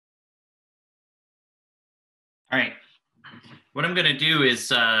All right. What I'm going to do is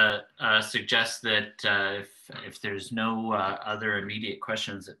suggest that if there's no other immediate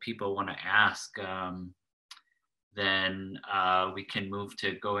questions that people want to ask, then we can move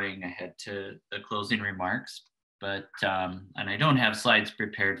to going ahead to the closing remarks. But and I don't have slides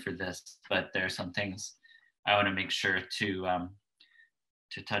prepared for this, but there are some things I want to make sure to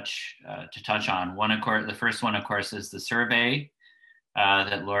touch on. One, of course, the first one, of course, is the survey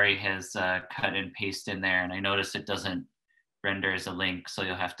that Lori has cut and pasted in there, and I noticed it doesn't render as a link, so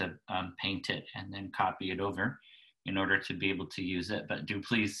you'll have to paint it and then copy it over in order to be able to use it. But do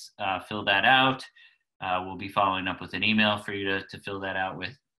please fill that out. We'll be following up with an email for you to fill that out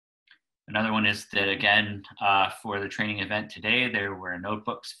with. Another one is that, again, for the training event today, there were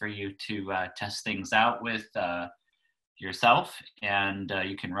notebooks for you to test things out with yourself, and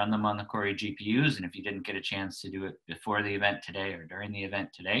you can run them on the Cori GPUs. And if you didn't get a chance to do it before the event today or during the event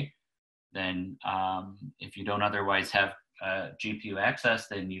today, then if you don't otherwise have GPU access,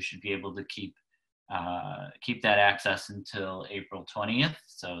 then you should be able to keep that access until April 20th.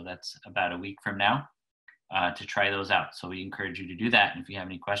 So that's about a week from now to try those out. So we encourage you to do that. And if you have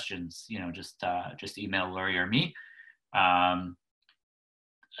any questions, just email Lori or me.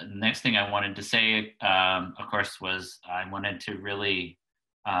 The next thing I wanted to say, of course, was I wanted to really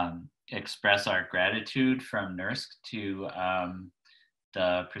express our gratitude from NERSC to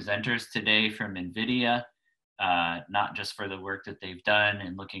the presenters today from NVIDIA, not just for the work that they've done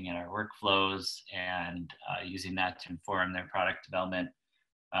and looking at our workflows and using that to inform their product development,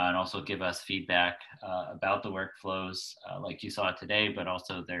 and also give us feedback about the workflows like you saw today, but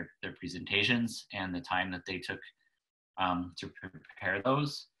also their presentations and the time that they took to prepare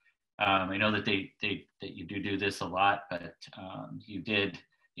those. I know that that you do this a lot, but you did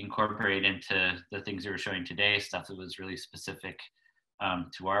incorporate into the things you were showing today stuff that was really specific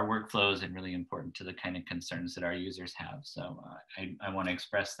to our workflows and really important to the kind of concerns that our users have. So I want to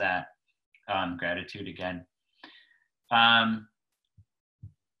express that gratitude again.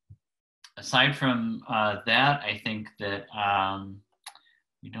 Aside from that, I think that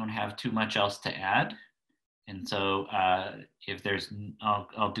we don't have too much else to add. And so if there's,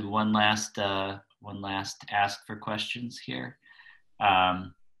 I'll do one last ask for questions here.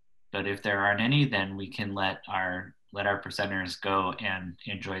 But if there aren't any, then we can let our presenters go and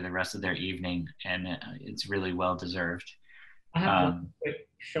enjoy the rest of their evening, and it's really well deserved. I have one quick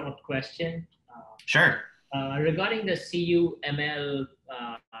short question. Sure. Regarding the CUML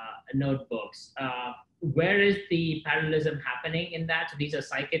notebooks, where is the parallelism happening in that? So these are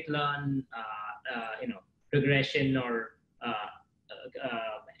scikit-learn, regression or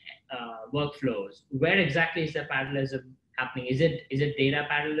workflows. Where exactly is the parallelism happening? Is it data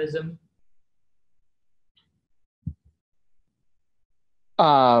parallelism?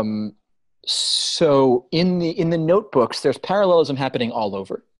 So in the notebooks, there's parallelism happening all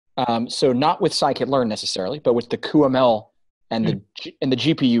over. So not with scikit-learn necessarily, but with the QML and the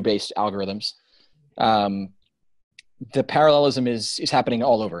GPU-based algorithms, the parallelism is happening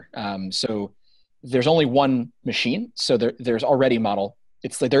all over. So there's only one machine, so there's already model.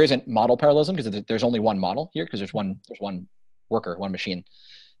 It's like there isn't model parallelism because there's only one model here because there's one worker, one machine,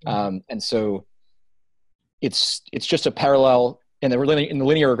 and so it's just a parallel. In the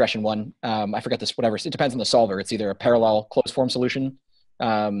linear regression one, I forget this. Whatever, it depends on the solver. It's either a parallel closed form solution,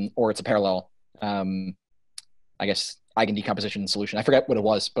 or it's a parallel, I guess, eigendecomposition solution. I forget what it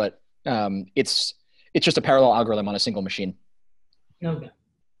was, but it's just a parallel algorithm on a single machine. Okay.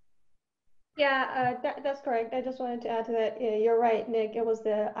 Yeah, that's correct. I just wanted to add to that. Yeah, you're right, Nick. It was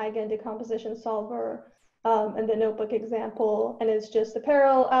the eigendecomposition solver in the notebook example, and it's just a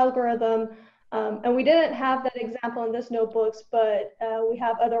parallel algorithm. And we didn't have that example in this notebooks, but we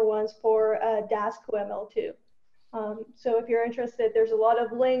have other ones for DASQML too. So if you're interested, there's a lot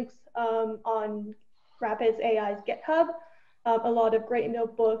of links on Rapids AI's GitHub, a lot of great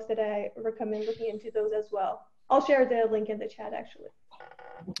notebooks that I recommend looking into those as well. I'll share the link in the chat actually.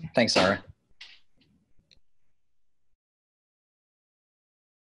 Thanks, Sarah.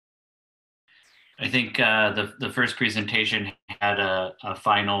 I think the first presentation had a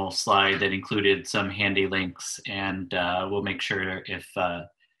final slide that included some handy links, and we'll make sure if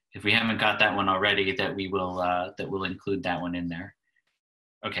we haven't got that one already that we'll include that one in there.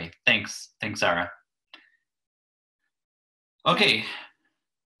 Okay, thanks, Sarah. Okay,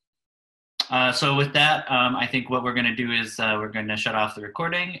 so with that, I think what we're going to do is we're going to shut off the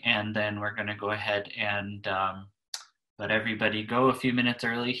recording, and then we're going to go ahead and let everybody go a few minutes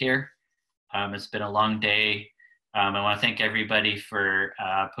early here. It's been a long day. I want to thank everybody for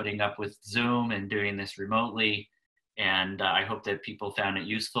putting up with Zoom and doing this remotely. And I hope that people found it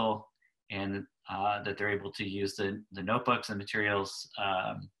useful. and that they're able to use the notebooks and materials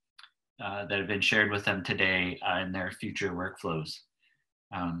that have been shared with them today in their future workflows.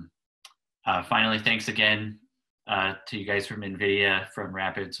 Finally, thanks again to you guys from NVIDIA, from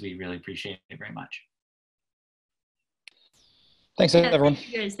Rapids. We really appreciate it very much. Thanks, everyone.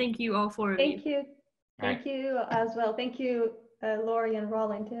 Thank you guys. Thank you all four of you. Thank you. Thank you as well. Thank you, Lori and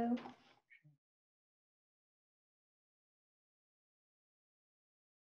Roland, too.